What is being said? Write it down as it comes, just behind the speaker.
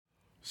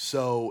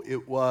So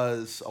it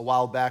was a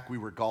while back, we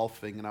were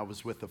golfing, and I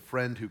was with a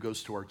friend who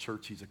goes to our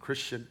church. He's a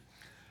Christian,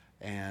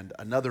 and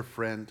another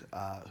friend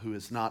who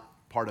is not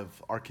part of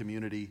our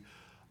community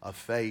of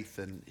faith.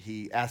 And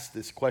he asked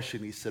this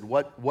question. He said,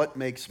 what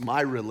makes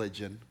my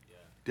religion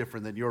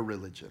different than your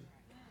religion?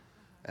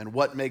 And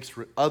what makes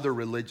other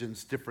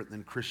religions different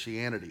than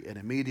Christianity? And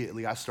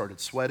immediately I started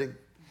sweating.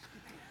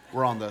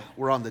 We're on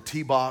the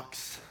tee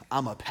box.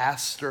 I'm a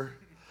pastor.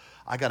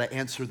 I got to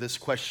answer this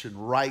question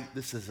right.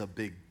 This is a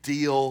big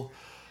deal.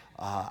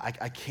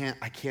 I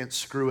can't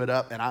screw it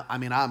up.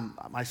 And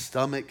my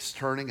stomach's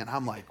turning, and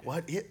I'm like,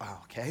 what?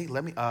 Okay,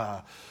 let me.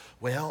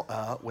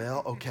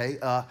 Okay.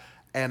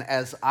 And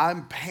as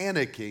I'm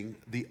panicking,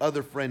 the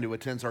other friend who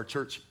attends our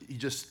church, he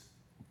just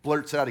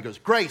blurts out. He goes,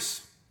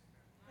 "Grace."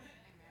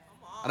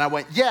 And I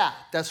went, "Yeah,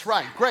 that's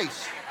right,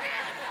 Grace."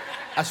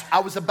 I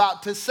was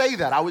about to say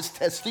that. I was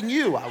testing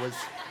you.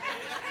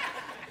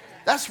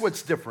 That's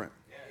what's different.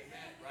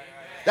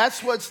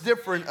 That's what's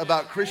different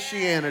about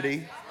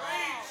Christianity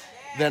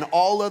than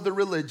all other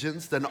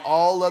religions, than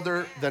all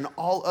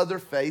other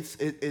faiths.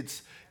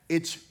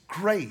 It's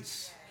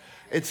grace.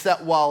 It's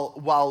that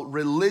while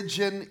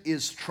religion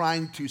is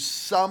trying to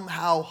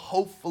somehow,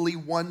 hopefully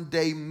one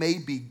day,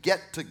 maybe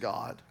get to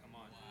God,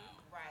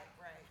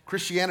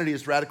 Christianity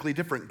is radically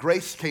different.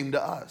 Grace came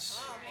to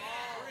us.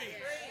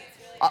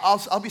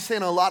 I'll be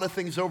saying a lot of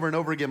things over and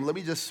over again. Let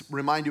me just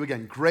remind you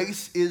again.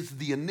 Grace is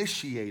the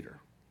initiator.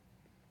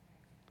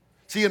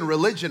 See, in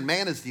religion,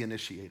 man is the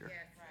initiator.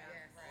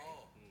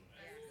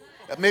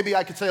 Maybe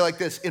I could say it like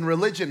this. In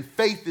religion,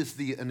 faith is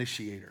the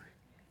initiator,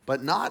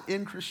 but not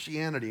in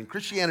Christianity. In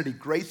Christianity,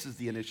 grace is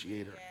the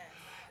initiator.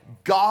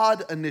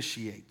 God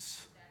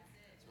initiates.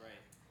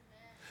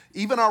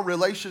 Even our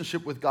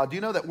relationship with God. Do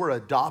you know that we're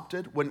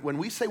adopted? When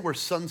we say we're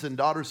sons and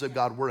daughters of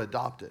God, we're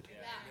adopted.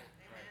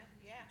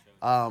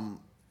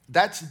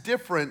 That's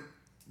different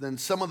than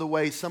some of the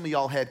ways some of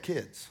y'all had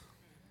kids.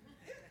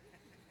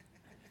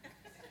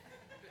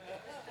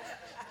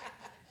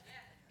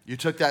 You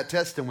took that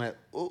test and went,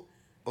 "Oh,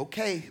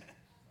 okay,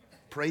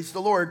 praise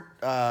the Lord.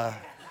 God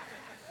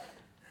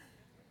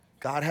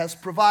has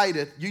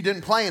provided." You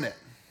didn't plan it.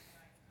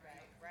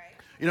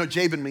 You know,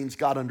 Jabin means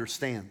God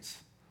understands.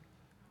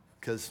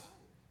 Because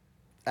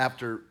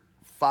after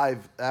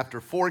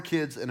 4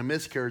 kids and a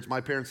miscarriage, my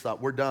parents thought,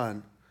 we're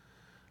done.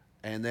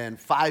 And then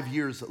 5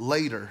 years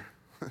later,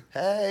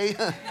 hey.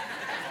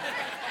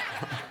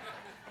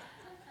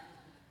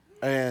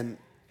 And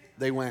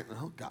they went,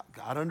 "Oh,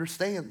 God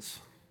understands."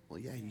 Well,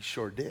 yeah, he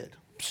sure did.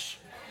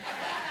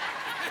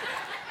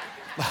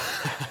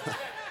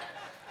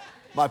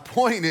 My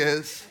point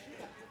is,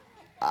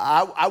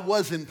 I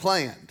wasn't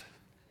planned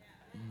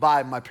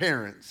by my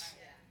parents.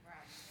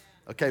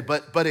 Okay,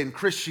 but in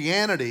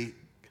Christianity,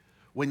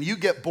 when you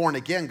get born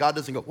again, God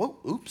doesn't go, "Whoa,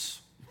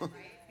 oops."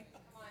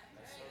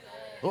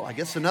 Oh, I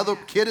guess another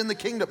kid in the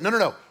kingdom.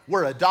 No.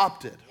 We're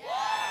adopted.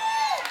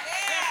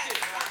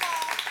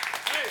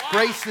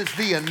 Grace is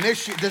the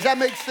initiator. Does that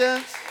make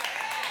sense?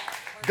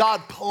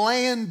 God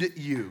planned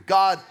you.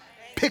 God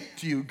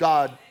picked you.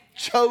 God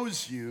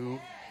chose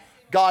you.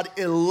 God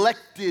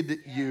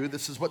elected you.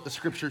 This is what the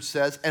scripture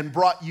says, and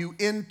brought you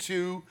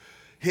into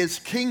his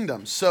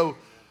kingdom. So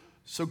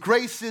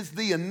grace is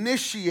the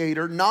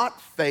initiator,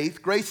 not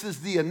faith. Grace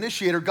is the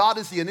initiator. God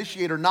is the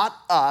initiator, not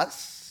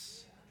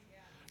us.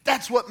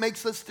 That's what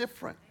makes us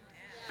different.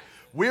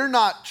 We're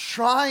not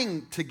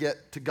trying to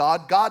get to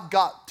God. God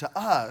got to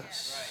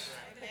us.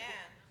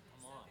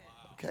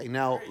 Okay,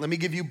 now let me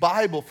give you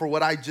Bible for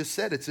what I just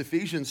said. It's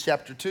Ephesians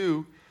chapter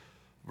 2,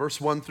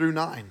 verse 1 through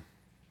 9.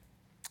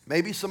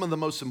 Maybe some of the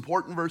most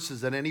important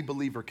verses that any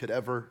believer could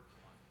ever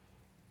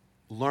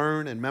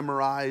learn and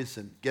memorize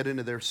and get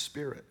into their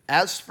spirit.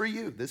 As for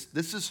you, this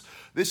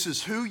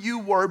is who you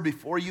were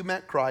before you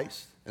met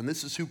Christ, and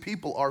this is who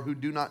people are who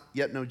do not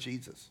yet know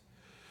Jesus.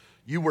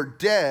 You were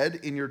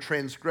dead in your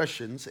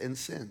transgressions and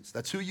sins.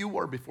 That's who you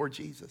were before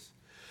Jesus,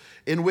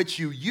 in which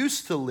you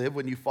used to live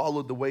when you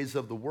followed the ways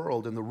of the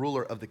world and the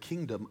ruler of the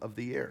kingdom of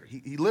the air.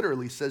 He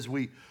literally says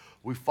we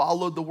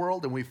followed the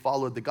world and we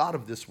followed the god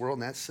of this world,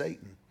 and that's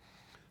Satan,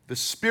 the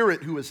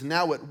spirit who is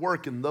now at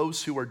work in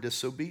those who are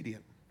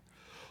disobedient.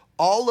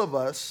 All of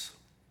us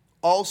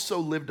also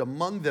lived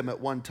among them at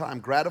one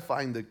time,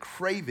 gratifying the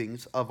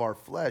cravings of our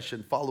flesh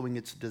and following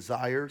its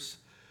desires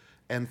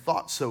and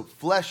thoughts. So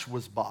flesh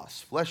was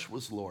boss, flesh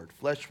was Lord,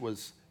 flesh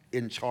was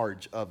in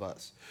charge of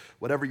us.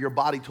 Whatever your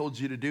body told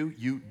you to do,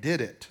 you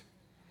did it.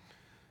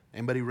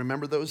 Anybody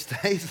remember those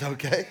days?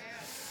 Okay.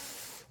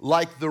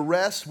 Like the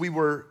rest, we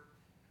were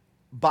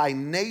by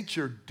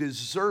nature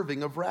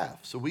deserving of wrath.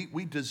 So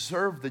we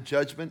deserve the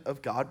judgment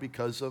of God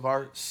because of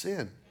our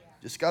sin.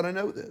 Just got to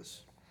know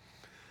this.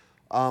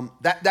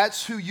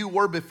 That's who you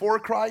were before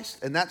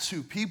Christ, and that's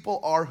who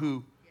people are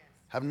who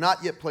have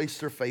not yet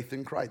placed their faith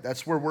in Christ.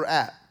 That's where we're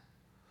at.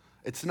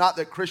 It's not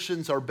that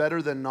Christians are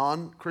better than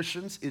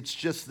non-Christians. It's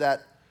just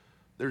that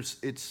there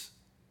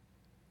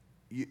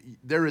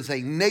is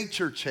a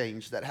nature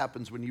change that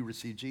happens when you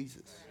receive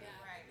Jesus.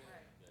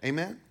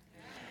 Amen?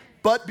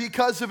 But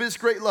because of his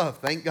great love,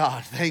 thank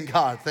God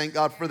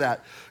for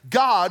that.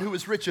 God, who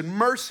is rich in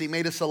mercy,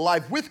 made us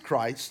alive with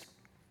Christ,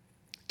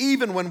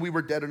 even when we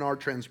were dead in our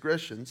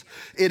transgressions.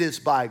 It is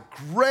by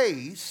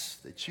grace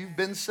that you've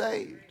been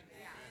saved.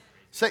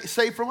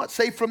 Saved from what?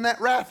 Saved from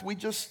that wrath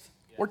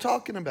we're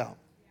talking about.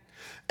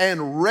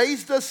 And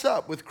raised us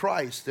up with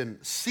Christ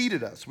and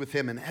seated us with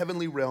him in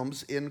heavenly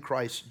realms in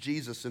Christ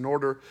Jesus, in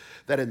order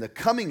that in the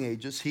coming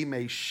ages he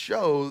may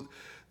show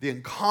the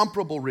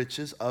incomparable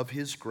riches of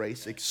his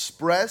grace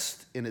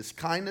expressed in his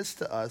kindness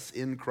to us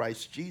in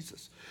Christ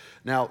Jesus.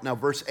 Now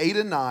verse 8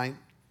 and 9,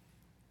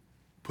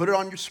 put it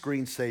on your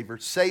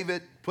screensaver, save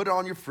it, put it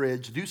on your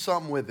fridge, do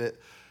something with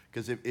it.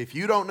 Because if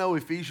you don't know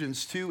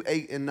Ephesians 2,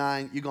 8, and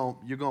 9,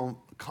 you're going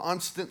to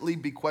constantly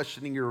be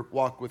questioning your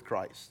walk with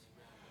Christ.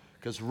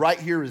 Because right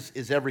here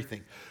is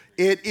everything.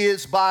 It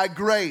is by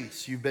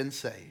grace you've been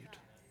saved.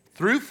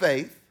 Through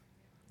faith.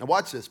 Now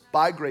watch this.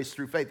 By grace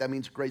through faith. That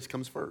means grace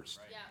comes first.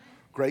 Yeah.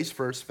 Grace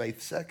first,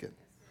 faith second.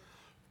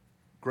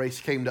 Grace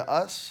came to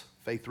us,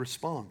 faith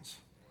responds.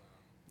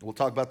 We'll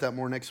talk about that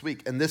more next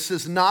week. And this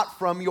is not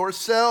from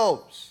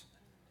yourselves.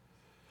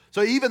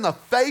 So even the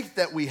faith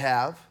that we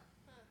have,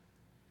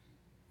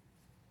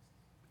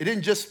 we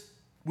didn't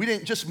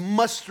just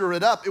muster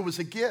it up. It was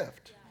a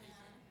gift.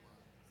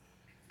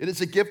 It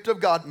is a gift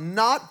of God,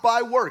 not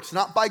by works,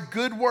 not by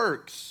good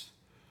works,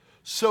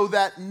 so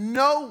that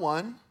no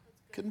one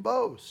can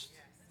boast.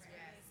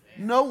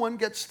 No one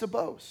gets to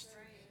boast.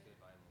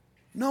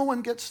 No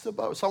one gets to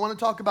boast. I want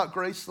to talk about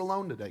grace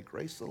alone today.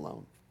 Grace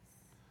alone.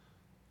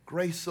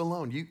 Grace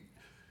alone.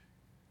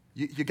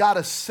 You got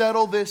to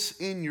settle this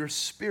in your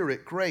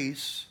spirit.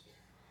 Grace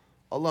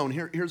alone.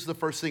 Here's the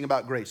first thing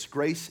about grace.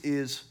 Grace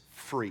is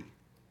free.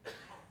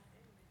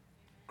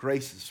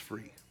 Grace is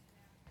free.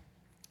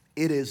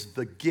 It is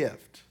the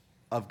gift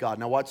of God.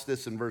 Now watch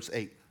this in verse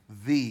 8.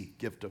 The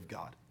gift of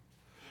God.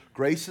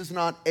 Grace is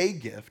not a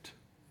gift.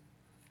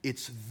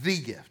 It's the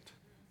gift.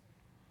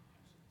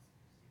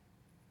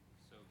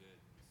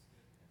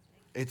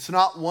 It's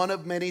not one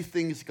of many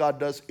things God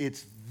does.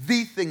 It's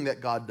the thing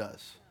that God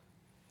does,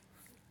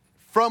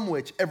 from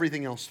which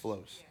everything else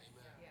flows.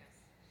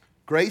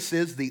 Grace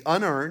is the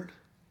unearned,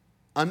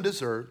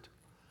 undeserved,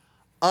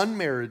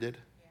 unmerited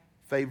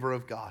favor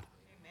of God.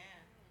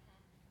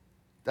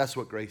 That's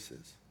what grace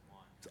is.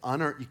 It's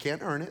unearned. You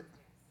can't earn it.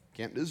 You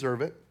can't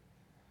deserve it.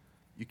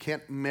 You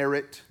can't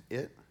merit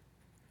it.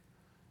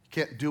 You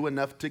can't do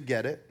enough to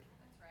get it.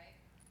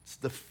 It's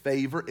the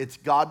favor. It's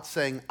God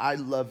saying, I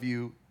love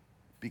you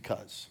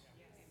because.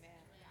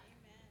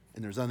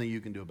 And there's nothing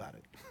you can do about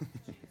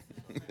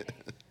it.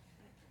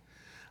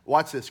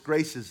 Watch this.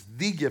 Grace is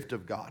the gift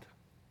of God.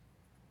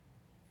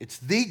 It's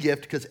the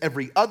gift because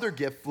every other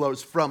gift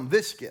flows from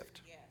this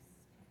gift.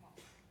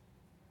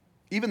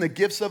 Even the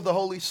gifts of the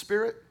Holy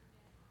Spirit,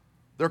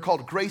 they're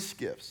called grace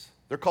gifts.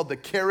 They're called the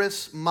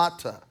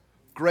charismata,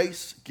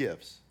 grace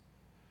gifts.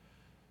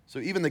 So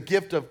even the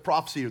gift of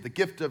prophecy or the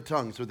gift of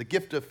tongues or the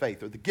gift of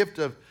faith or the gift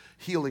of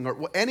healing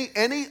or any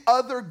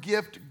other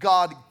gift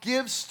God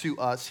gives to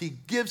us, he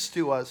gives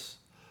to us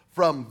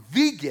from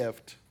the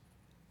gift,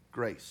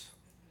 grace.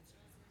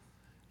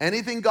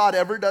 Anything God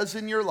ever does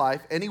in your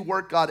life, any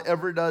work God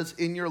ever does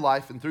in your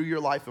life and through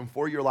your life and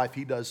for your life,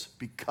 he does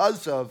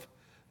because of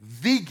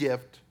the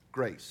gift,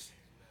 grace.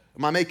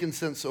 Am I making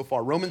sense so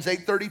far? Romans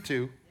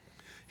 8:32,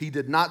 he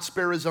did not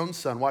spare his own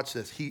son. Watch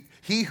this.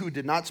 He who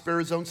did not spare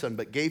his own son,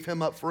 but gave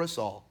him up for us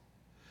all,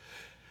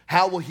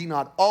 how will he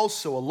not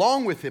also,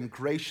 along with him,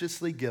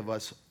 graciously give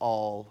us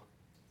all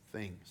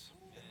things?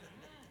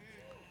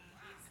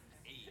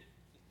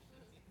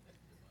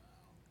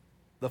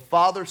 The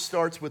Father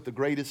starts with the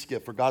greatest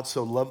gift. For God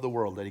so loved the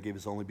world that he gave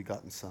his only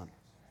begotten Son.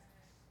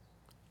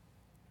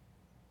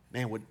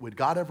 Man, would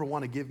God ever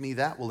want to give me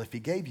that? Well, if he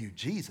gave you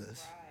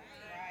Jesus,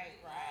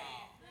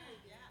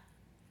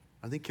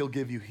 I think he'll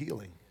give you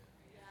healing.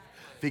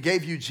 If he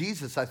gave you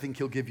Jesus, I think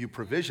he'll give you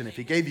provision. If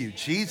he gave you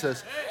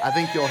Jesus, I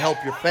think he'll help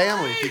your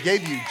family. If he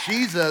gave you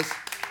Jesus,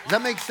 does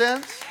that make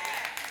sense?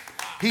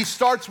 He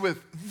starts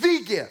with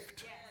the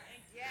gift.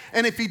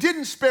 And if he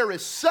didn't spare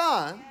his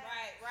son,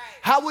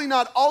 how will he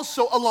not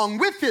also, along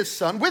with his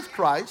son, with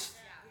Christ,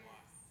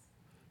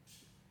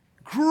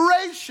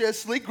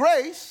 graciously,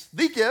 grace,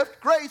 the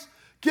gift, grace,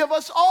 give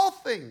us all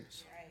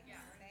things?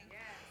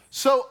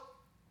 So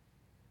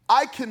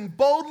I can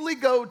boldly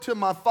go to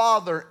my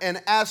Father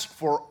and ask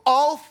for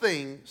all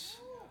things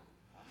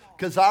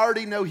because I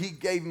already know he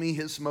gave me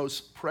his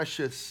most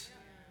precious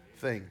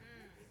thing.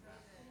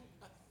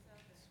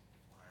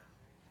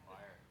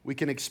 We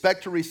can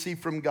expect to receive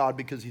from God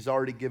because he's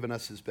already given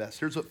us his best.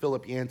 Here's what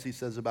Philip Yancey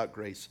says about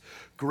grace.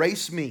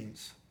 Grace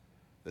means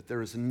that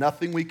there is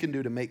nothing we can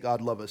do to make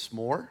God love us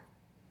more.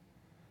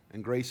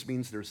 And grace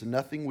means there's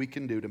nothing we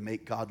can do to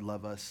make God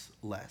love us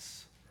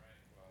less.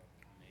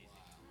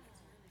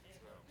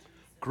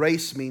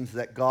 Grace means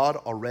that God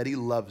already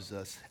loves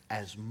us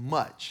as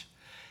much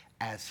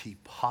as he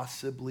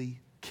possibly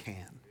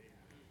can.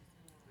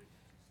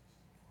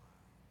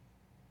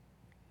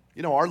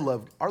 You know, our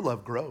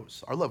love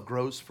grows. Our love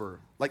grows for,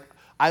 like,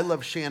 I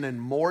love Shannon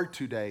more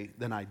today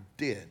than I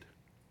did.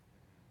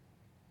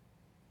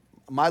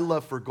 My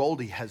love for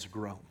Goldie has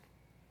grown.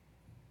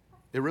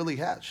 It really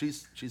has.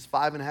 She's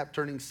 5.5,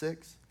 turning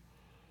 6.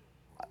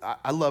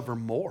 I love her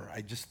more.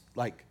 I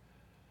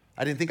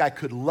didn't think I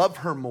could love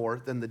her more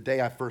than the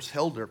day I first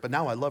held her, but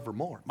now I love her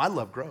more. My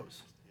love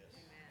grows.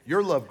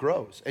 Your love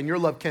grows, and your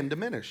love can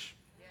diminish.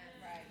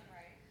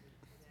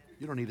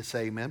 You don't need to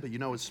say amen, but you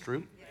know it's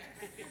true.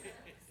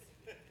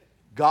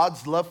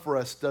 God's love for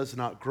us does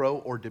not grow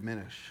or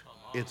diminish.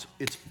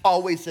 It's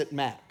always at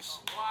max.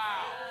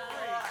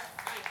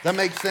 That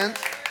makes sense?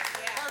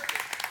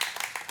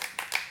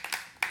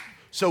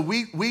 So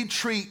we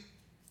treat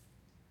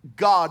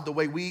God the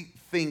way we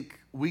think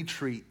we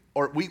treat,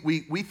 or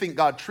we think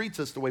God treats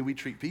us the way we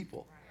treat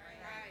people.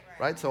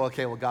 Right? So,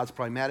 okay, well, God's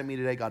probably mad at me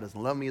today. God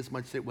doesn't love me as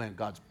much today. Well,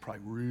 God's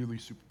probably really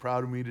super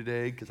proud of me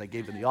today because I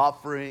gave him the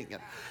offering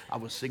and I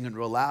was singing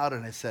real loud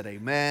and I said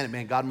amen. And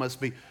man, God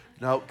must be.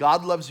 No,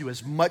 God loves you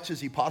as much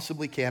as he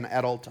possibly can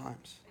at all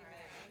times.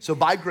 So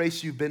by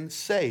grace, you've been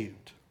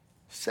saved.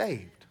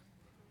 Saved.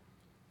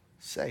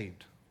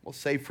 Well,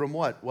 saved from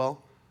what?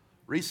 Well,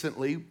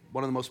 recently,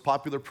 one of the most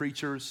popular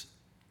preachers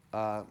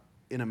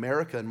in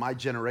America in my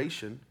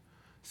generation,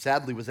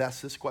 sadly, was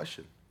asked this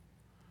question.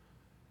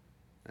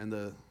 And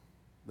the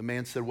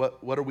man said,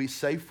 what are we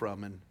saved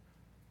from? And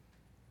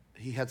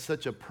he had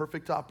such a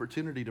perfect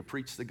opportunity to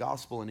preach the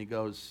gospel. And he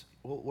goes,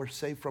 well, we're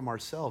saved from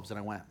ourselves. And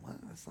I went, well,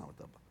 that's not what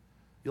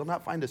you'll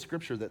not find a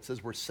scripture that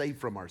says we're saved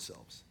from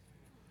ourselves.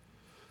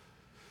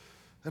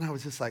 And I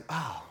was just like,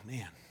 oh,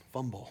 man,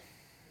 fumble.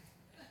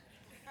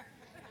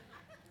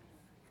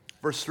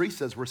 Verse 3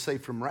 says we're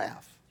saved from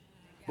wrath.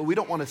 But we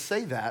don't want to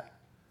say that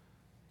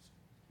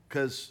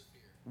because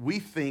we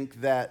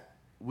think that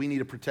we need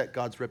to protect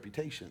God's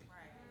reputation.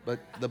 But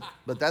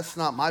that's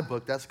not my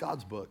book, that's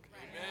God's book.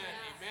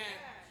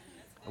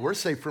 And we're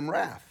saved from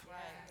wrath.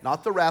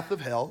 Not the wrath of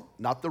hell,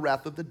 not the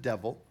wrath of the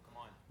devil,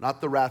 not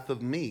the wrath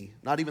of me,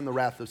 not even the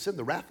wrath of sin,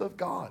 the wrath of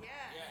God.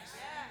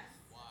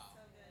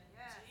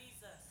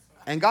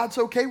 And God's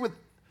okay with,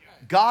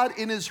 God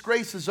in his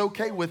grace is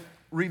okay with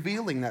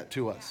revealing that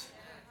to us.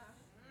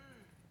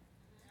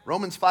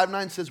 Romans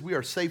 5:9 says we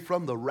are saved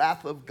from the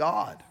wrath of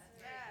God.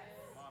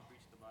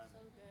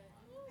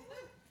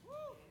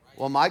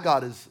 Well, my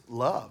God is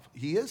love.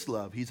 He is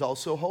love. He's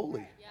also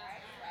holy.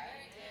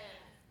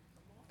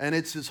 And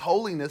it's his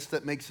holiness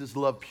that makes his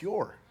love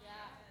pure.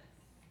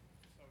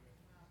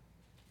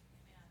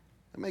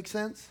 That makes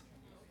sense?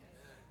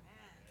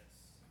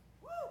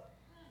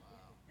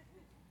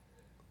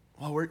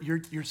 Well,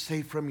 you're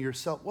saved from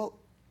yourself. Well,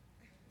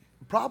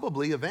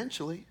 probably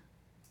eventually.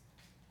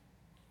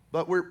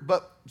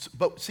 But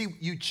see,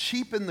 you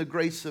cheapen the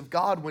grace of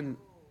God when.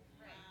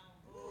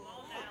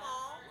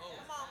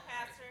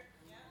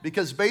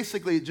 Because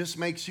basically it just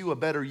makes you a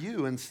better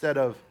you instead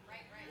of,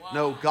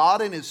 no,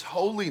 God in his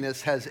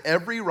holiness has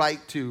every right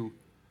to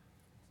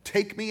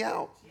take me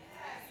out.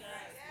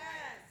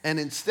 And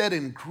instead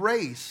in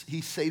grace, he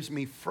saves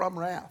me from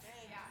wrath.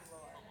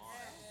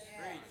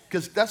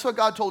 Because that's what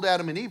God told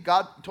Adam and Eve.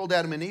 God told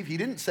Adam and Eve, he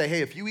didn't say,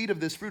 hey, if you eat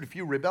of this fruit, if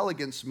you rebel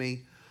against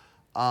me,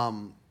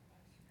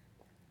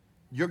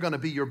 you're going to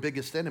be your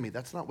biggest enemy.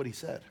 That's not what he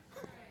said.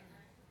 He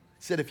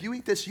said, if you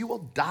eat this, you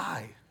will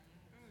die.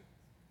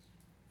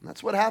 And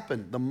that's what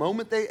happened. The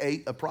moment they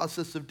ate, a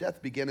process of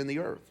death began in the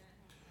earth.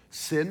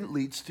 Sin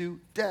leads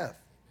to death.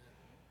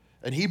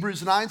 And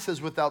Hebrews 9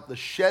 says, without the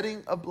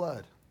shedding of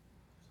blood,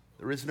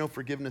 there is no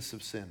forgiveness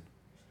of sin.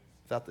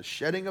 Without the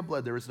shedding of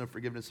blood, there is no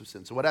forgiveness of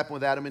sin. So what happened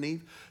with Adam and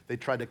Eve? They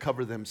tried to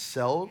cover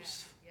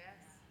themselves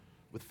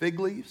with fig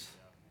leaves.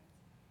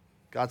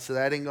 God said,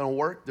 that ain't going to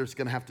work. There's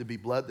going to have to be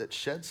blood that's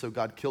shed. So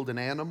God killed an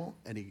animal,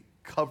 and he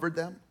covered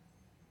them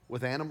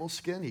with animal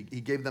skin.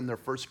 He gave them their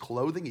first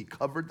clothing. He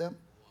covered them.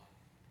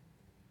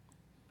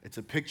 It's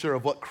a picture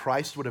of what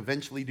Christ would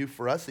eventually do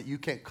for us, that you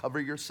can't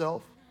cover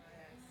yourself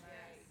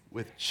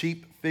with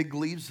cheap fig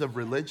leaves of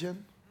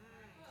religion.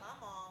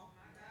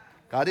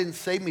 God didn't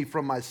save me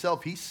from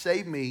myself. He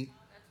saved me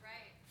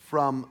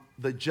from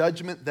the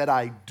judgment that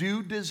I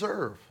do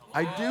deserve.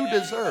 I do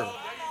deserve.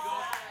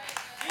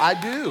 I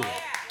do.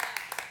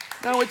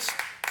 No,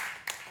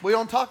 we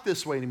don't talk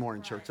this way anymore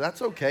in church.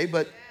 That's okay,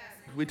 but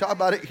we talk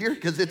about it here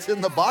because it's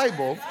in the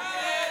Bible.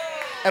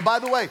 And by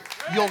the way,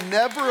 you'll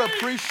never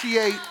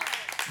appreciate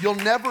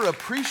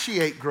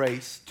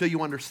grace till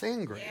you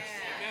understand grace.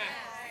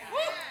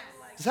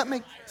 Does that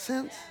make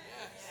sense?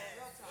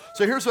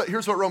 So here's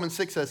what Romans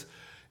 6 says.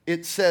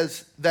 It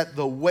says that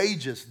the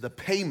wages, the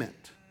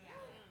payment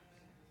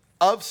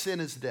of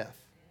sin is death.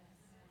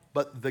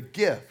 But the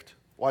gift,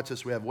 watch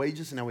this, we have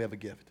wages and now we have a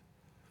gift.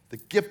 The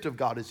gift of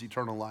God is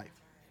eternal life.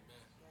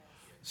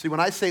 See,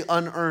 when I say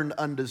unearned,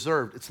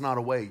 undeserved, it's not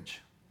a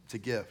wage, it's a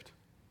gift.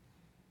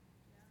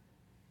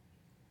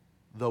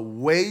 The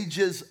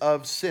wages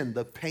of sin,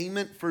 the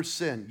payment for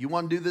sin. You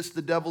want to do this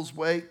the devil's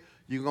way,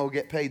 you're going to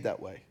get paid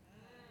that way.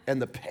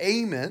 And the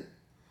payment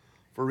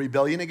for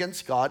rebellion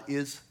against God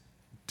is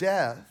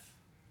death.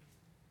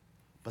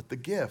 But the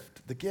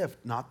gift,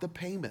 not the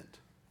payment.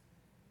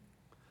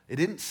 It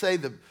didn't say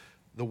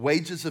The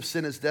wages of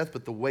sin is death,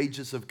 but the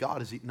wages of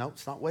God is... No,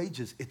 it's not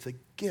wages. It's a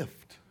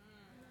gift.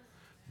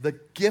 The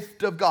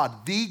gift of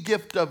God. The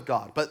gift of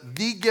God. But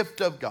the gift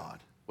of God.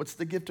 What's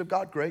the gift of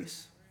God?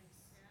 Grace.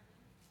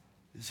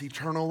 Is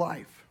eternal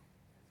life.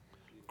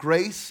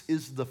 Grace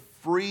is the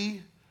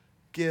free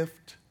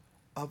gift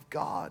of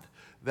God.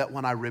 That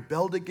when I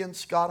rebelled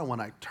against God and when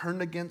I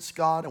turned against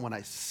God and when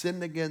I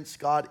sinned against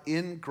God,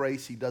 in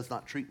grace, He does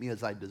not treat me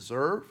as I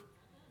deserve.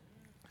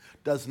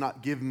 Does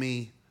not give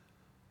me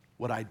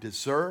what I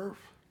deserve,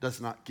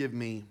 does not give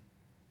me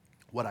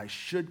what I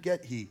should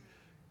get. He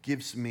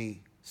gives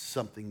me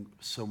something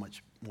so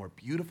much more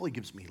beautiful. He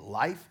gives me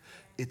life.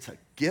 It's a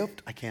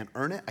gift. I can't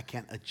earn it. I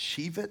can't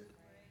achieve it.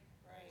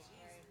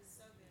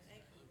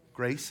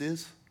 Grace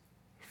is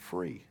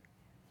free.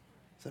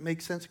 Does that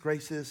make sense?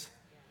 Grace is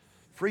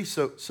free.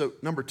 So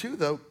number two,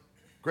 though,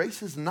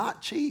 grace is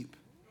not cheap.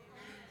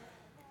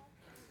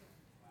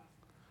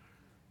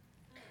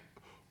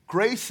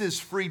 Grace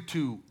is free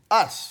to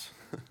us.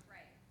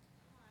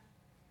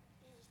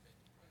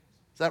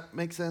 Does that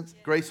make sense?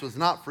 Grace was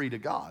not free to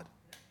God.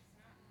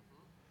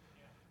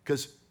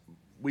 Because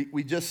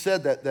we just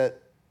said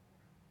that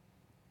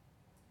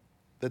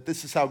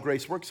this is how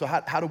grace works. So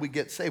how do we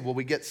get saved? Well,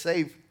 we get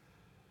saved,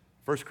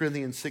 1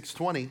 Corinthians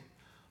 6:20,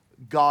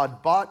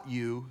 God bought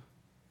you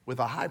with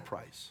a high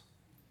price.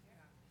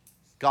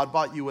 God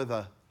bought you with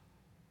a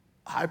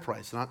high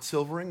price, not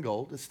silver and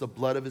gold. It's the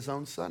blood of His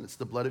own Son. It's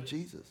the blood of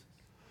Jesus.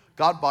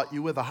 God bought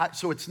you with a high,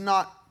 so it's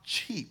not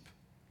cheap.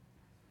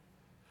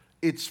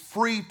 It's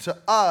free to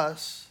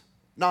us,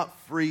 not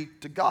free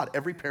to God.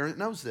 Every parent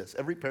knows this.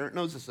 Every parent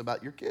knows this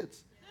about your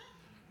kids.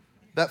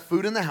 That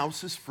food in the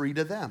house is free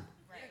to them.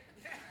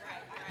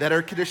 That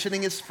air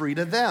conditioning is free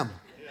to them.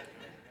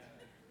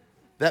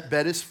 That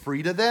bed is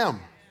free to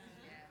them.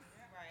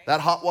 That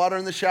hot water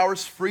in the shower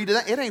is free to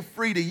them. It ain't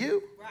free to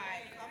you.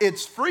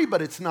 It's free,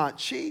 but it's not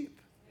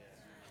cheap.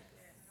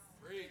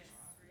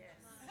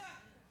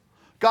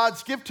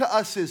 God's gift to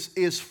us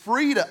is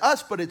free to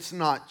us, but it's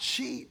not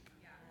cheap.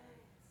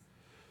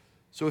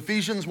 So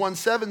Ephesians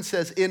 1:7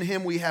 says, in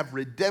Him we have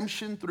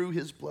redemption through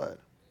His blood.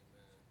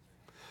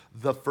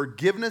 The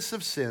forgiveness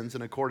of sins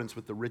in accordance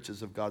with the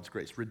riches of God's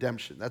grace.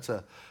 Redemption. That's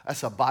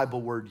a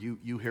Bible word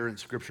you hear in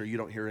Scripture. You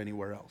don't hear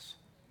anywhere else.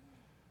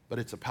 But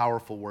it's a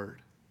powerful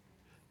word.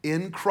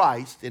 In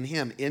Christ, in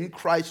Him, in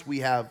Christ we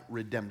have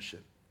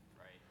redemption.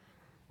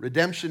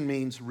 Redemption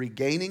means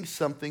regaining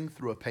something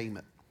through a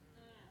payment.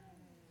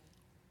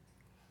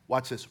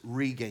 Watch this.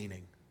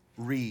 Regaining.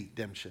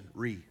 Redemption.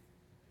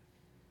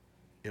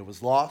 It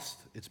was lost,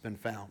 it's been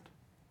found.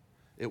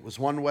 It was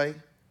one way,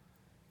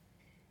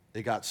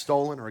 it got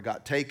stolen or it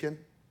got taken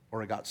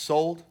or it got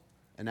sold,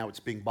 and now it's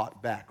being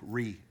bought back.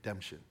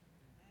 Redemption.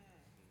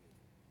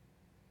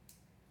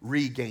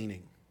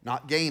 Regaining.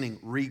 Not gaining,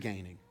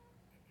 regaining.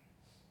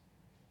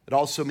 It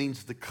also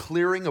means the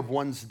clearing of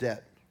one's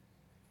debt.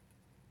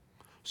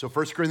 So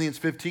 1 Corinthians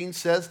 15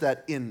 says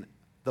that in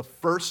the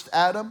first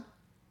Adam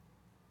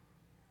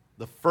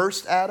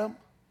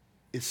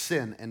is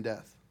sin and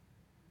death.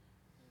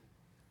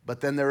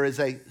 But then there is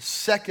a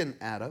second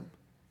Adam,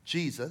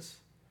 Jesus,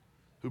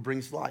 who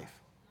brings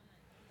life.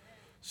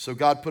 So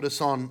God put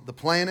us on the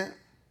planet.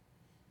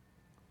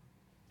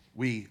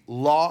 We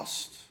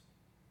lost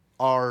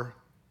our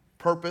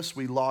purpose.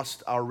 We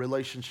lost our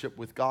relationship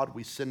with God.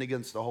 We sinned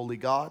against the holy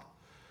God.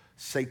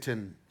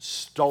 Satan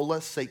stole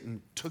us.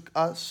 Satan took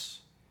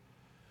us.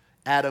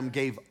 Adam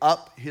gave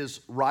up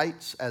his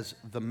rights as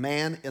the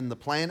man in the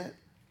planet.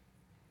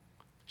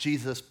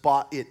 Jesus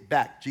bought it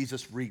back.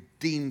 Jesus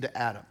redeemed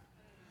Adam.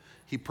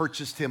 He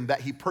purchased him back.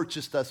 He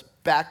purchased us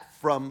back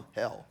from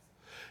hell.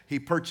 He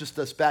purchased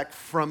us back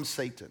from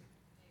Satan.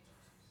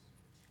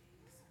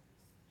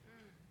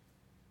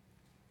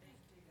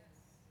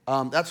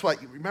 That's why,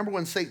 remember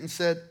when Satan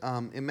said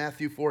in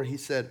Matthew 4, he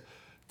said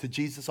to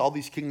Jesus, all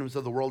these kingdoms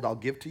of the world I'll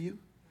give to you.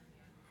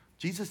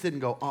 Jesus didn't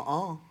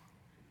go,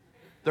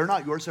 they're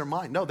not yours, they're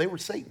mine. No, they were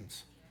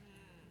Satan's.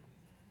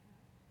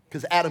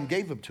 Because Adam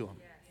gave them to him.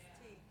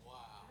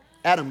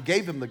 Adam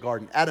gave him the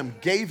garden. Adam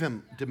gave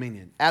him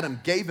dominion. Adam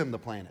gave him the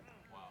planet.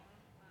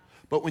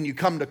 But when you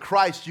come to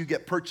Christ, you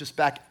get purchased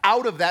back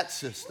out of that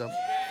system.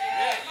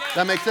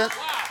 That makes sense?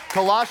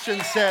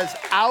 Colossians says,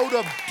 out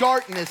of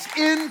darkness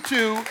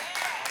into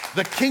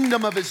the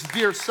kingdom of His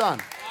dear Son.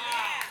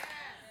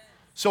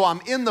 So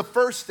I'm in the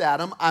first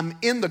Adam. I'm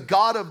in the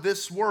God of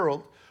this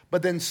world.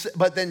 But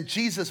then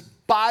Jesus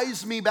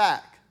buys me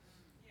back.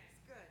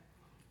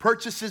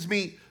 Purchases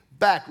me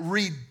back.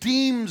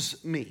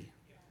 Redeems me.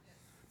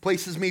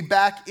 Places me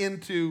back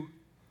into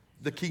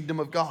the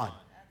kingdom of God.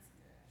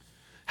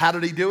 How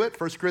did He do it?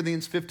 1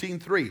 Corinthians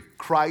 15:3.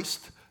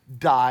 Christ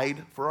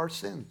died for our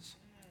sins.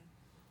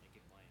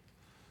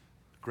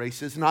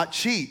 Grace is not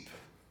cheap.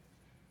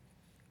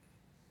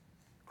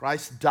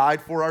 Christ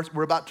died for our...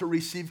 We're about to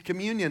receive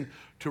communion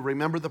to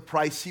remember the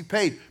price He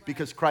paid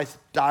because Christ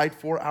died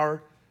for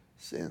our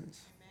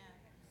sins.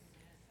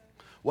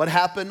 What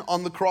happened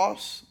on the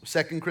cross?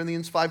 2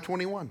 Corinthians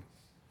 5:21.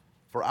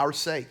 For our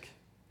sake.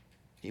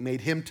 He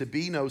made Him to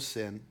be no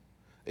sin.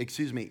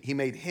 He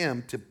made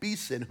him to be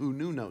sin who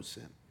knew no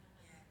sin.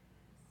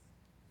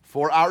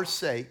 For our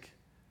sake,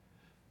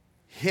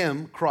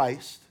 him,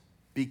 Christ,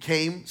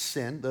 became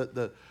sin.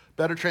 The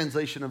better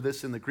translation of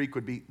this in the Greek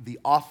would be the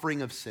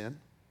offering of sin.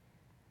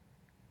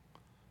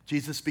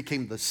 Jesus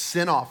became the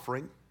sin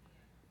offering,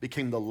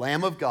 became the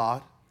Lamb of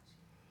God,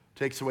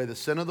 takes away the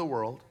sin of the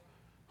world,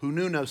 who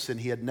knew no sin.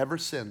 He had never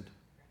sinned.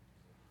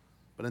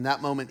 But in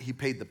that moment, he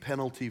paid the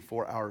penalty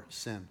for our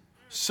sin.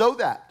 So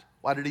that,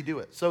 why did he do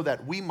it? So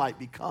that we might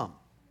become.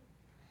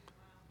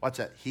 Watch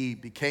that. He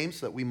became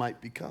so that we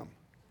might become.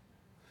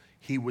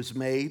 He was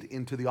made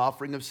into the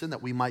offering of sin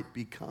that we might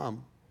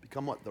become.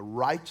 Become what? The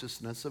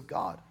righteousness of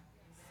God.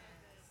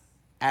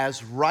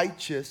 As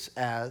righteous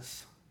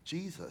as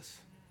Jesus.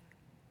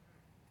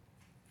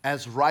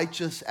 As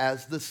righteous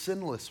as the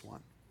sinless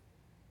one.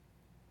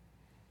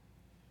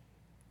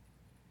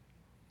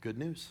 Good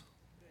news.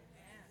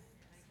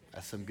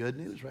 That's some good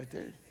news right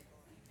there.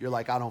 You're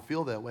like, I don't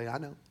feel that way. I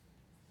know.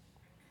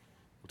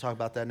 We'll talk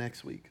about that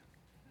next week.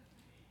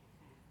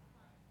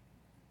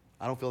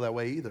 I don't feel that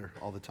way either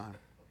all the time.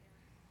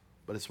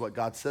 But it's what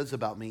God says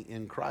about me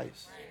in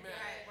Christ. Amen.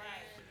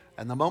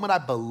 And the moment I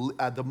believe,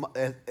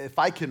 if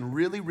I can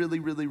really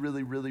believe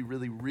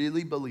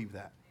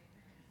that,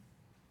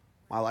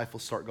 my life will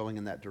start going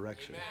in that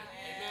direction.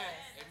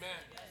 Amen.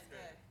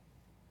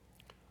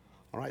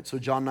 All right, so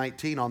John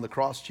 19, on the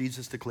cross,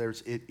 Jesus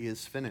declares, it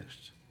is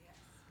finished.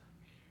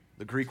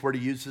 The Greek word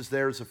he uses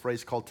there is a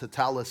phrase called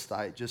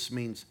tetelestai. It just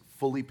means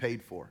fully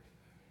paid for.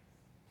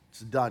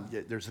 It's done.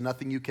 There's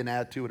nothing you can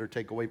add to it or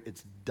take away.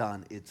 It's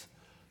done. It's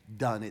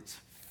done. It's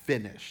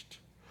finished.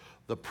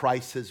 The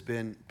price has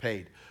been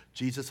paid.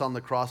 Jesus on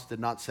the cross did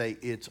not say,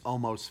 it's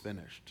almost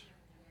finished.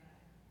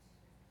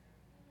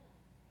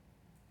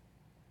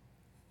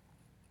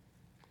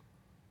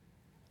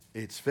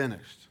 It's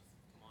finished.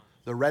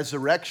 The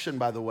resurrection,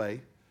 by the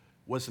way,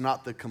 was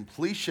not the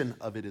completion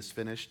of it is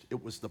finished.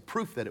 It was the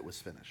proof that it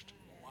was finished.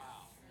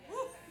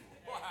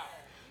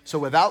 So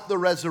without the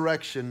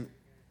resurrection,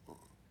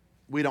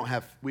 we don't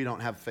have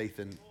faith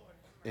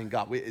in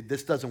God.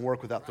 This doesn't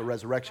work without the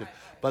resurrection.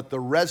 But the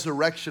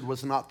resurrection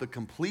was not the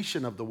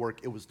completion of the work.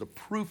 It was the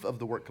proof of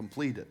the work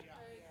completed.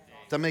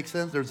 Does that make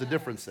sense? There's a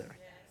difference there.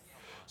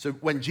 So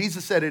when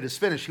Jesus said it is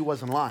finished, he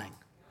wasn't lying.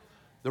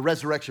 The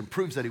resurrection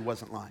proves that he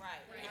wasn't lying.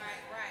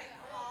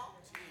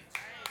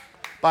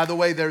 By the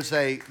way, there's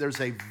a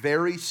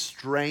very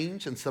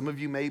strange, and some of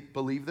you may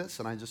believe this,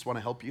 and I just want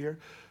to help you here.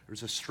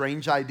 There's a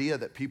strange idea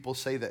that people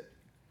say that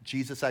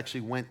Jesus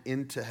actually went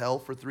into hell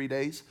for 3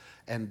 days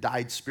and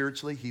died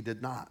spiritually. He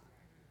did not.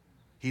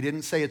 He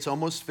didn't say it's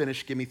almost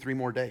finished, give me 3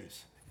 more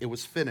days. It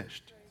was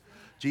finished.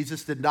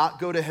 Jesus did not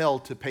go to hell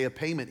to pay a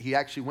payment. He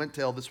actually went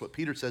to hell, this is what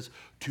Peter says,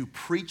 to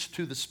preach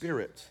to the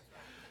spirits.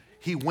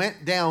 He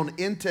went down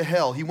into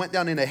hell. He went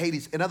down into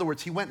Hades. In other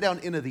words, he went down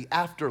into the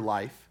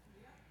afterlife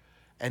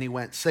and he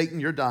went, Satan,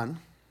 you're done.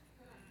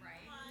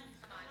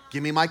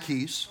 Give me my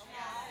keys.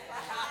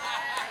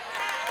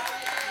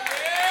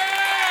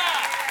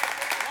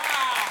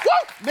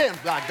 Man,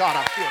 by God,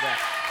 I feel that.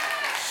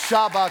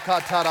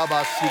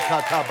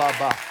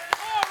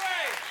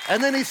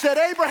 And then he said,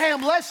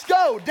 Abraham, let's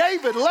go.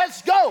 David,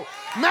 let's go.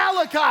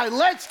 Malachi,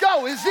 let's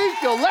go.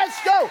 Ezekiel,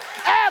 let's go.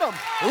 Adam,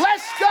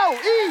 let's go.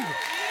 Eve,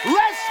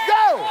 let's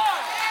go.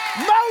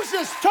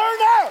 Moses,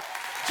 turn up.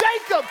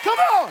 Jacob, come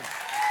on.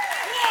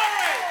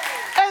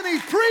 And he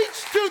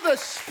preached to the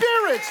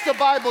spirits, the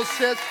Bible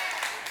says,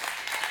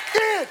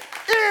 it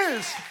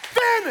is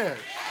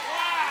finished.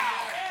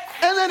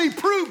 And then he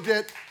proved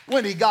it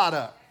when he got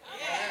up.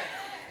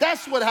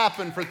 That's what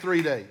happened for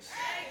 3 days.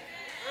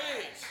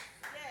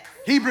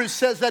 Hebrews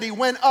says that he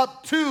went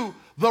up to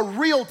the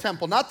real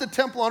temple, not the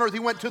temple on earth. He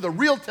went to the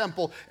real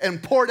temple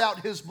and poured out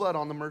his blood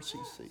on the mercy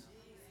seat.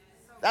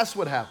 That's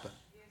what happened.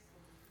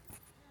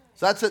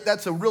 So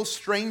that's a real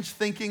strange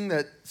thinking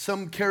that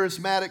some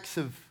charismatics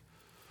have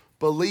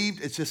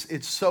believed. It's just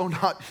so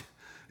not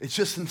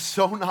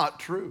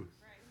true.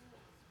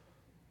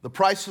 The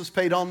price was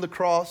paid on the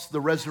cross. The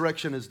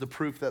resurrection is the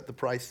proof that the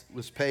price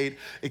was paid.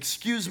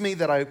 Excuse me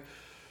that I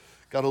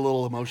got a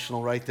little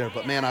emotional right there,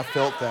 but man, I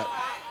felt that.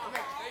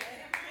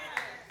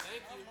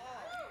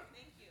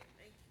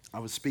 I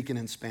was speaking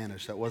in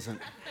Spanish. That wasn't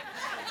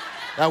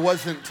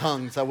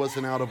tongues. I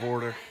wasn't out of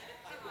order.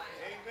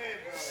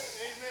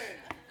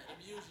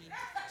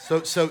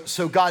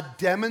 So God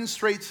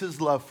demonstrates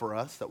his love for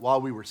us, that while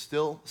we were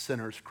still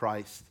sinners,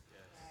 Christ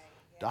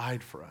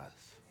died for us.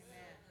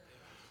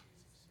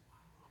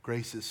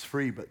 Grace is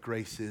free, but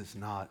grace is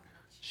not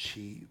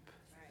cheap.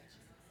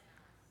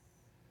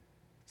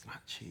 It's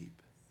not cheap.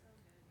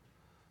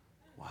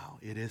 Wow,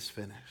 it is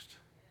finished.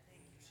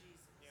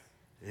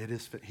 It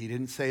is. He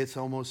didn't say it's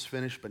almost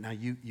finished, but now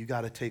you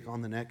got to take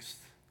on the next.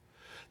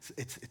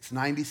 It's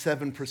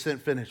 97%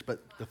 finished,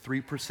 but the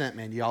 3%,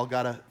 man, y'all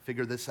got to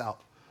figure this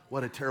out.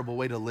 What a terrible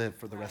way to live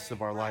for the rest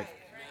of our life.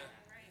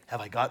 Have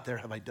I got there?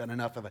 Have I done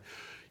enough?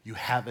 You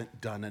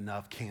haven't done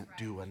enough. Can't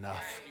do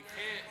enough.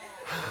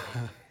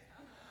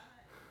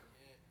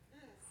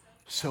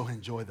 So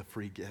enjoy the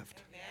free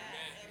gift.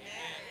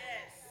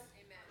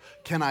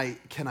 Can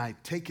I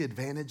take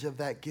advantage of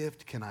that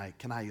gift? Can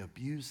I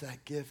abuse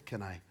that gift?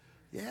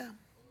 Yeah.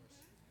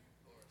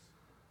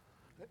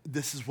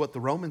 This is what the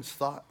Romans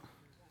thought.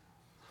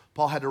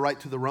 Paul had to write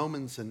to the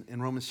Romans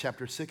in Romans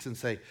chapter 6 and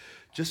say,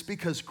 just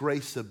because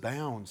grace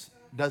abounds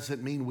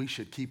doesn't mean we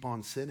should keep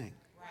on sinning.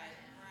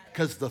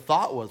 Because the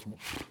thought was,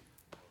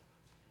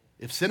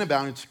 if sin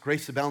abounds,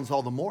 grace abounds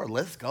all the more.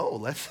 Let's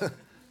go.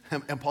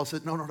 And Paul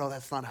said, no,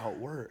 that's not how it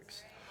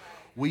works.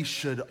 We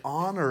should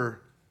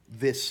honor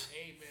this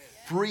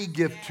free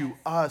gift to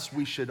us.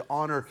 We should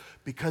honor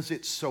because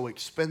it's so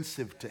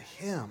expensive to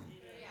him.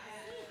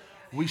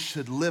 We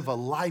should live a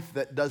life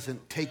that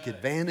doesn't take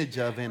advantage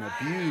of and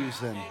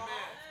abuse.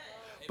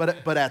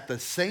 But at the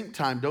same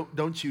time,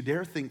 don't you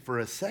dare think for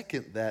a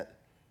second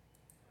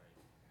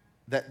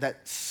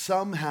that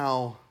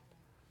somehow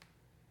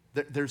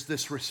there's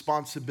this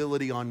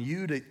responsibility on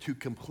you to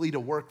complete a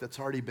work that's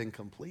already been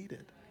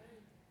completed.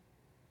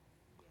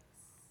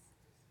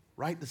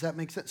 Right? Does that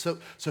make sense? So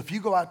if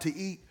you go out to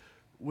eat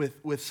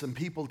with some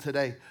people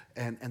today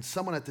and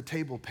someone at the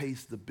table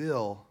pays the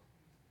bill,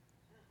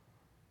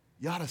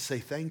 you ought to say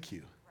thank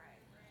you.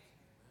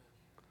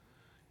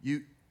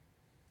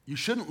 You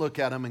shouldn't look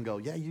at them and go,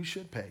 yeah, you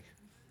should pay.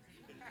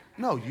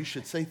 No, you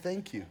should say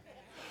thank you.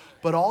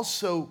 But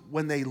also,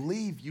 when they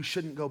leave, you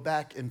shouldn't go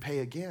back and pay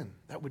again.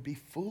 That would be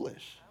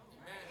foolish.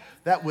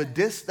 That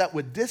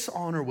would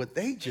dishonor what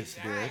they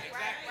just did.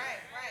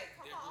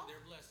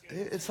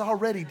 It's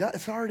already done.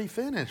 It's already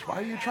finished. Why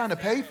are you trying to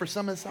pay for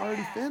something that's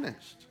already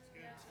finished?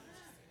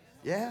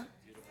 Yeah.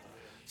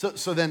 So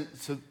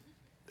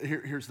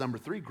here's number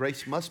 3.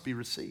 Grace must be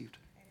received.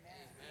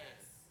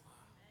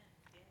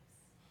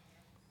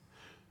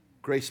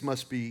 Grace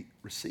must be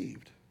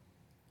received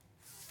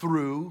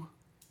through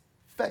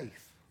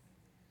faith.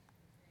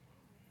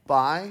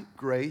 By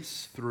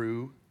grace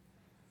through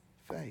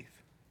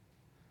faith.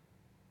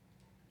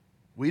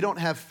 We don't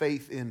have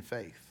faith in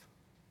faith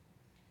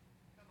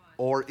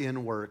or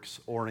in works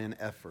or in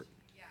effort.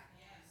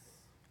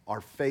 Our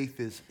faith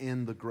is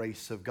in the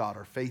grace of God.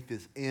 Our faith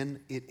is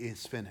in it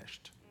is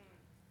finished.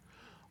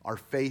 Our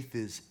faith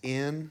is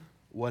in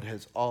what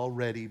has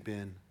already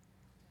been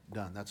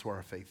done. That's where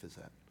our faith is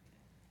at.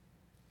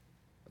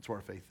 That's where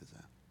our faith is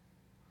at.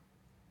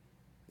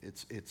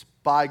 It's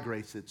by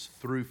grace, it's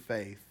through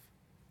faith,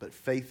 but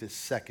faith is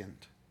second.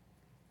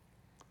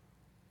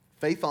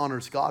 Faith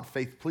honors God,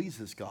 faith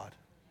pleases God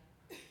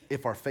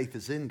if our faith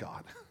is in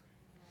God.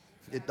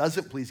 It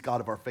doesn't please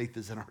God if our faith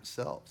is in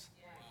ourselves.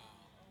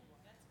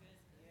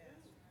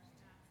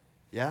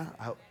 Yeah?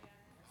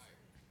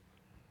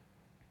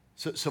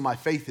 So my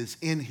faith is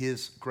in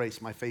his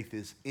grace. My faith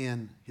is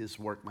in his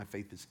work. My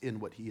faith is in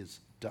what he has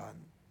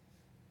done.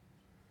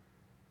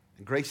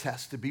 And grace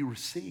has to be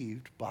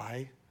received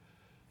by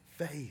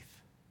faith.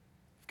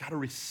 I've got to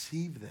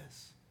receive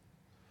this.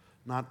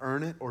 Not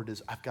earn it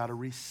I've got to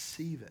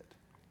receive it.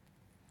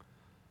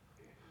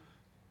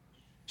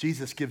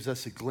 Jesus gives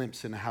us a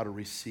glimpse into how to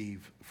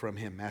receive from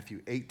him.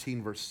 Matthew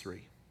 18, verse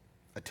 3.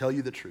 I tell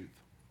you the truth.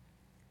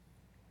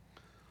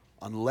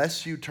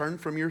 Unless you turn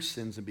from your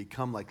sins and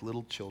become like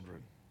little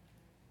children,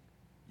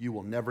 you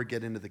will never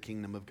get into the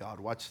kingdom of God.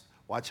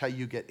 Watch how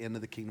you get into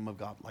the kingdom of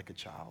God like a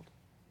child.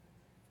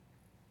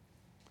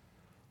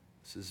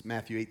 This is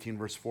Matthew 18,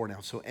 verse 4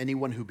 now. So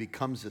anyone who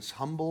becomes as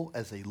humble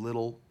as a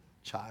little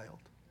child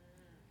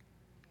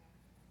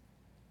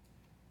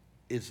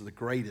is the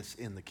greatest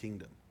in the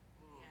kingdom.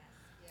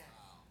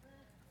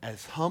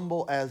 As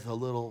humble as a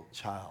little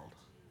child.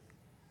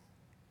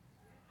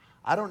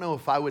 I don't know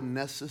if I would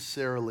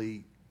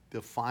necessarily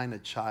define a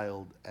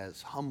child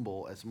as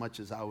humble as much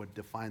as I would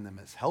define them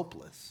as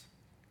helpless,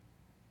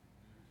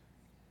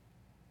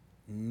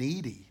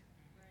 needy.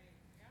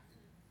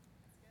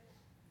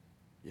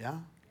 Yeah?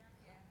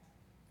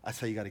 That's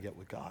how you got to get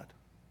with God.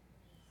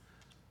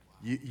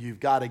 You've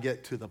got to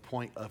get to the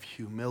point of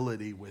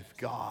humility with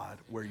God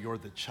where you're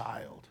the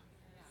child.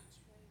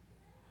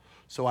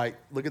 So I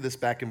look at this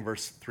back in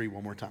verse 3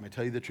 one more time. I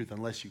tell you the truth,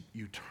 unless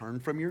you turn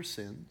from your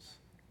sins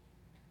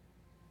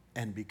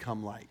and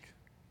become like.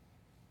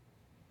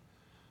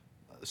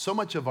 So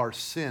much of our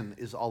sin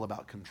is all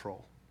about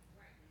control.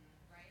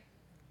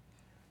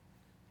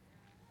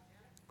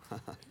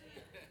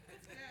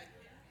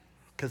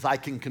 Because I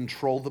can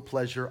control the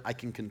pleasure, I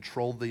can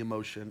control the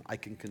emotion, I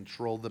can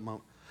control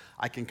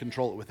I can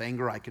control it with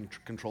anger, I can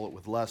control it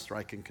with lust, or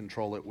I can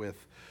control it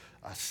with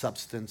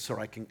substance, or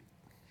I can,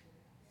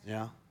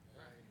 yeah?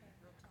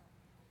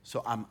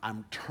 So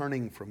I'm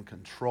turning from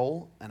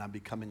control and I'm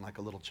becoming like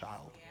a little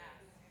child.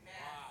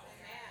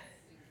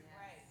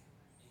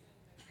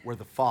 Where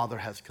the Father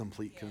has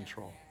complete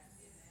control.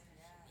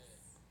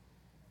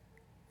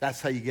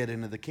 That's how you get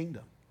into the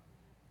kingdom.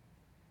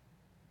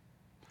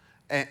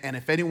 And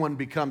if anyone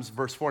becomes,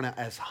 verse 4 now,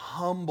 as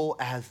humble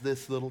as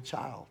this little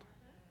child,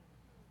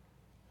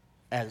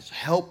 as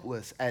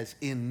helpless, as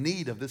in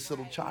need of this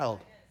little child,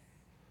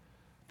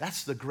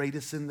 that's the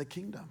greatest in the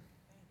kingdom.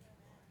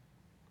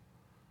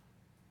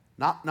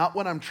 Not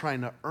when I'm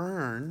trying to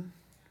earn,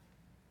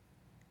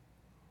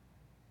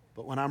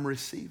 but when I'm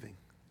receiving.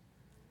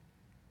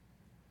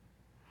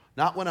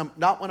 Not when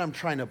I'm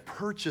trying to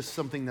purchase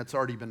something that's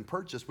already been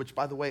purchased, which,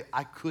 by the way,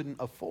 I couldn't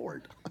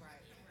afford.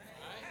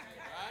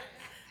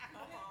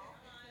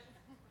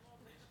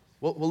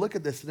 We'll look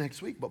at this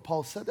next week, but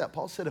Paul said that.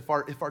 Paul said if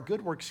our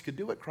good works could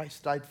do it,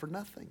 Christ died for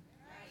nothing.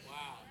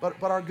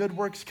 But our good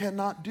works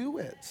cannot do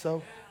it.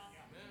 So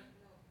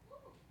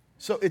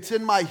it's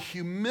in my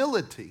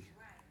humility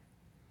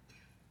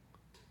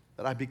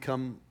that I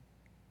become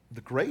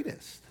the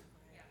greatest.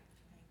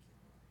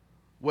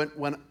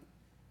 When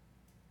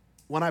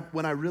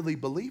I really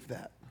believe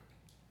that.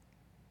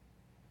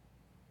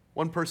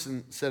 One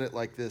person said it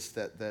like this,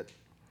 that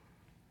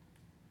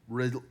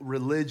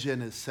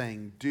religion is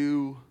saying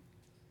do.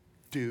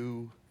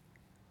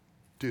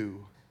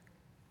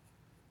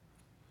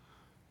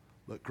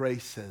 But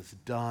grace says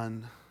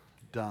done.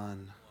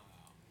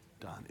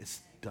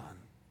 It's done.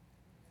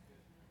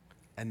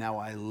 And now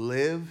I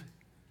live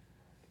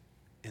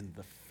in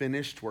the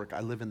finished work.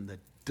 I live in the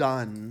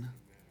done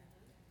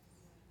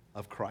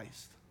of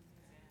Christ.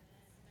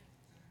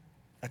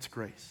 That's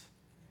grace.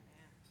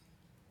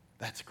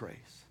 That's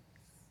grace.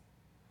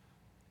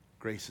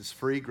 Grace is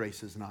free.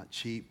 Grace is not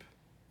cheap.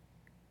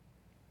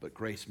 But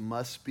grace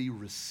must be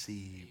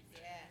received.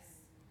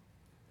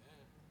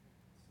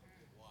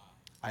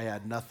 I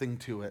add nothing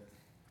to it.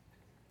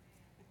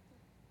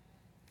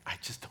 I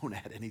just don't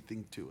add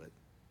anything to it.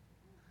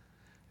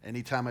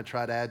 Anytime I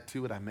try to add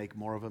to it, I make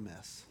more of a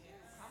mess.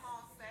 Come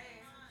on, say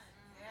it.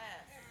 Yes.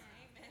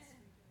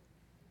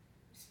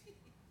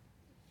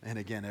 And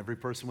again, every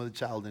person with a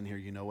child in here,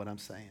 you know what I'm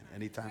saying.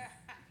 Anytime,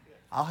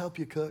 I'll help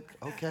you cook.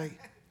 Okay.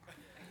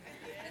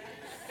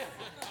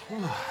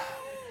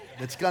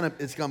 It's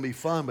gonna be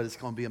fun, but it's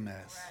gonna be a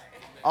mess.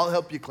 I'll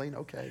help you clean.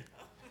 Okay.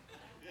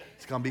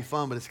 It's gonna be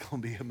fun, but it's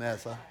gonna be a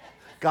mess. Huh?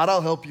 God,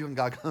 I'll help you, and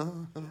God,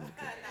 okay.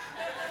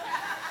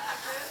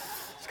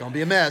 It's gonna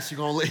be a mess.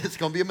 It's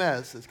gonna be a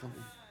mess. It's gonna be.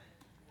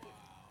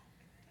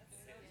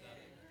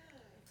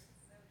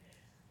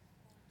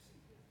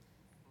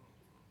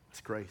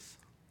 It's grace.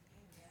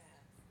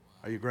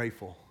 Are you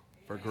grateful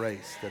for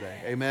grace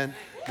today? Amen.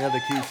 May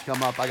the keys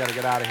come up. I got to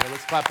get out of here.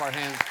 Let's clap our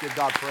hands. Give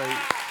God praise.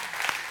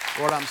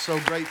 Lord, I'm so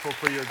grateful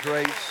for your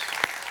grace.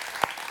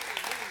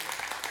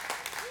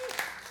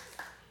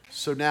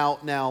 So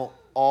now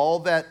all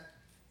that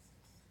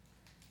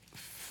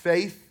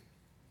faith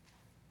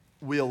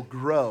will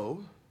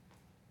grow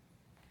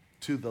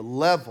to the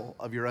level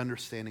of your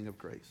understanding of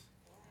grace.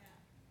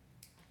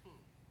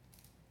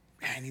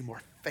 Man, I need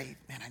more faith.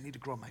 Man, I need to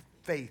grow my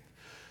faith.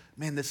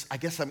 Man, I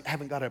guess I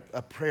haven't got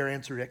a prayer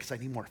answered yet because I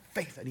need more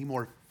faith. I need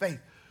more faith.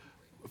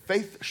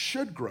 Faith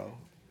should grow,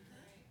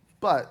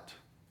 but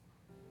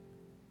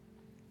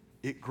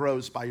it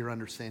grows by your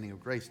understanding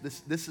of grace.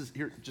 This is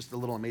here just a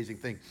little amazing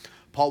thing.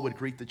 Paul would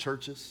greet the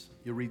churches.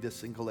 You'll read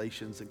this in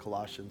Galatians and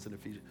Colossians and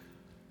Ephesians.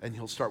 And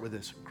he'll start with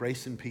this: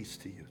 grace and peace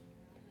to you.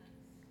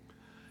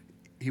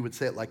 He would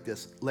say it like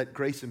this: let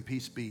grace and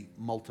peace be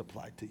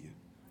multiplied to you.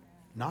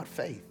 Not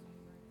faith.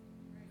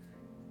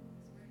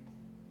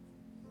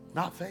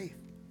 Not faith.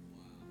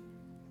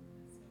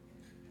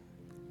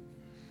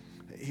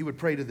 He would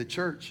pray to the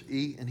church,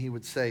 and he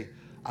would say,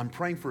 I'm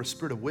praying for a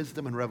spirit of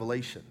wisdom and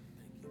revelation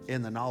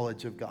in the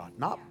knowledge of God.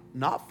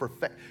 Not for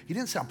faith. He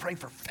didn't say, I'm praying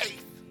for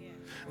faith.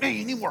 Man,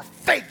 you need more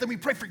faith. Let me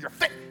pray for your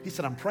faith. He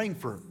said, I'm praying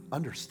for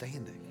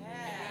understanding.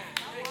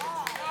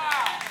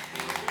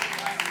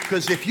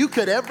 Because if you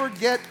could ever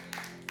get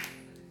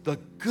the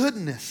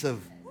goodness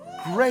of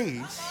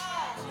grace,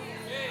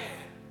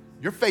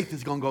 your faith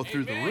is going to go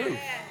through the roof.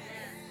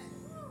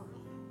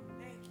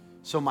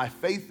 So my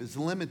faith is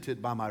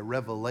limited by my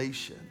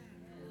revelation,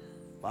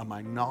 by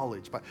my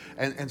knowledge.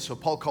 And so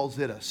Paul calls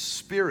it a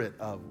spirit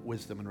of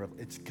wisdom and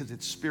revelation. It's because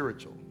it's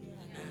spiritual.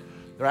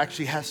 There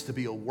actually has to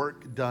be a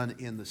work done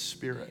in the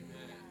spirit.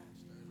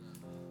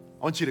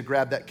 I want you to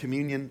grab that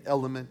communion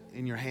element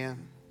in your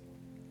hand.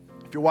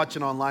 If you're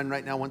watching online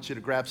right now, I want you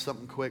to grab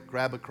something quick.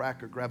 Grab a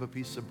cracker, grab a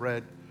piece of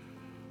bread.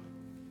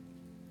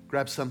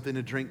 Grab something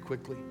to drink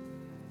quickly.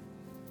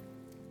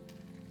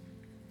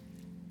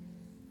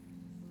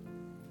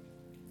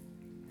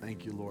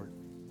 Thank you, Lord.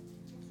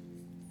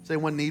 Does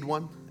anyone need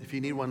one? If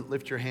you need one,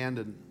 lift your hand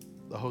and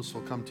the host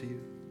will come to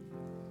you.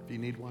 If you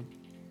need one.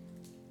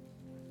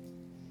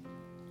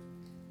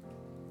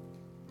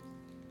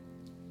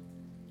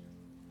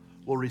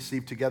 We'll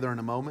receive together in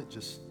a moment.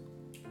 Just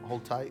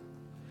hold tight.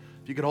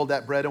 If you could hold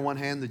that bread in one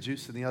hand, the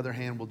juice in the other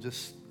hand, we'll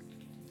just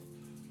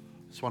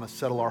want to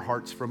settle our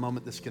hearts for a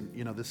moment. This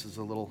is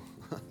a little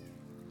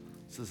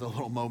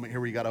moment here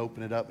where you got to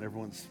open it up and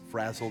everyone's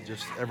frazzled.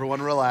 Just everyone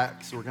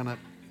relax. We're going to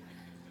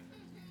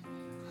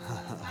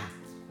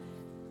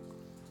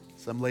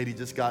some lady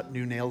just got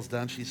new nails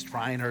done. She's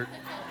trying her.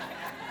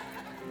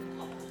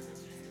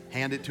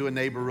 Hand it to a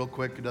neighbor real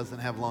quick who doesn't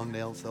have long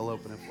nails. They'll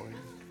open it for you.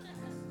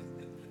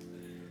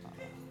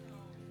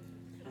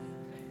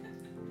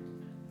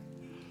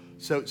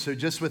 So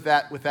just with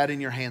that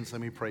in your hands,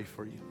 let me pray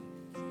for you.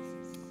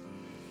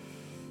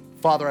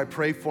 Father, I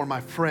pray for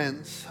my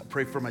friends. I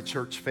pray for my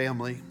church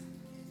family,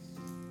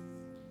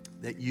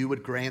 that you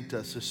would grant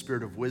us a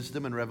spirit of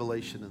wisdom and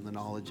revelation in the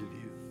knowledge of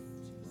you.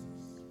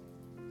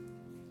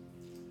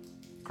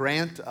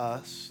 grant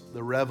us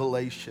the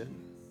revelation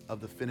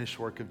of the finished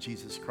work of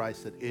Jesus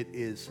Christ, that it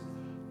is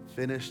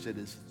finished, it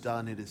is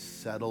done, it is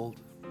settled.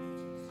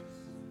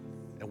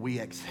 And we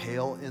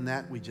exhale in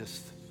that. We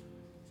just,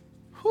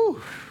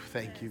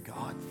 thank you,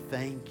 God.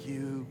 Thank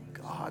you,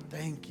 God.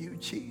 Thank you,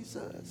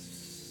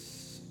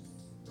 Jesus.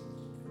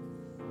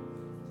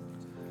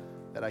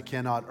 That I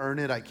cannot earn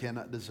it, I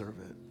cannot deserve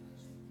it.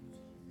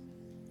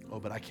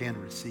 Oh, but I can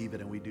receive it,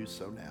 and we do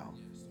so now.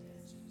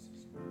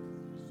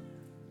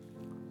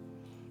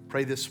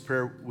 Pray this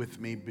prayer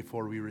with me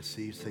before we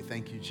receive. Say,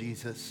 thank you,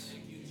 Jesus,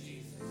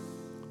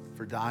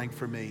 for dying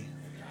for me.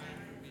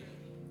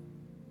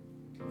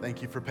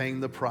 Thank you for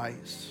paying the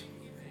price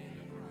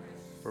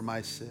for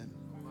my sin.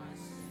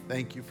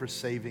 Thank you for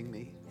saving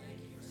me.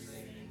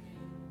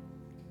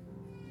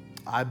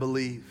 I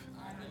believe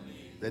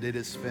that it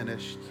is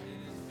finished.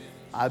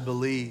 I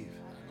believe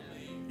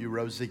you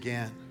rose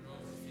again.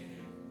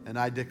 And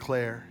I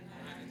declare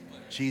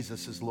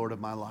Jesus is Lord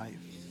of my life.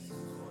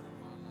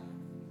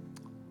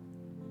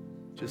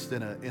 Just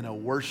in a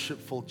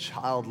worshipful,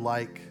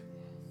 childlike,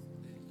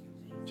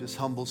 just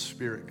humble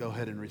spirit, go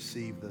ahead and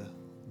receive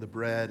the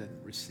bread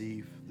and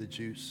receive the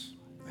juice.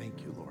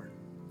 Thank you, Lord.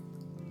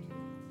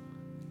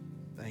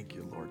 Thank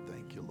you, Lord.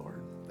 Thank you,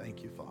 Lord.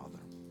 Thank you,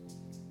 Father.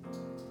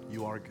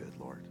 You are good,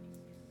 Lord.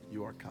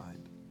 You are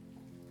kind.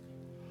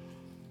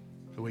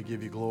 So we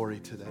give you glory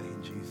today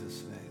in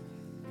Jesus' name.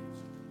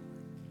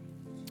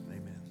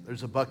 Amen.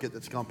 There's a bucket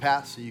that's gone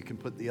past, so you can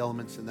put the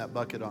elements in that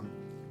bucket on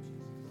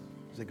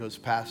as it goes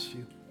past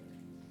you.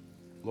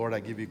 Lord, I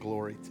give you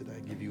glory today.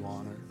 I give you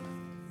honor.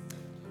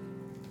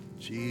 In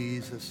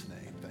Jesus'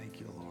 name, thank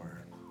you,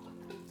 Lord.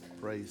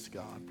 Praise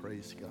God.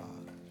 Praise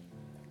God.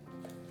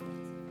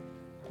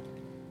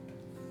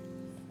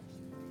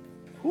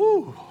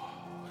 Woo.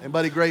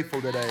 Anybody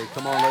grateful today?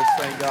 Come on,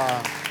 let's thank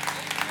God.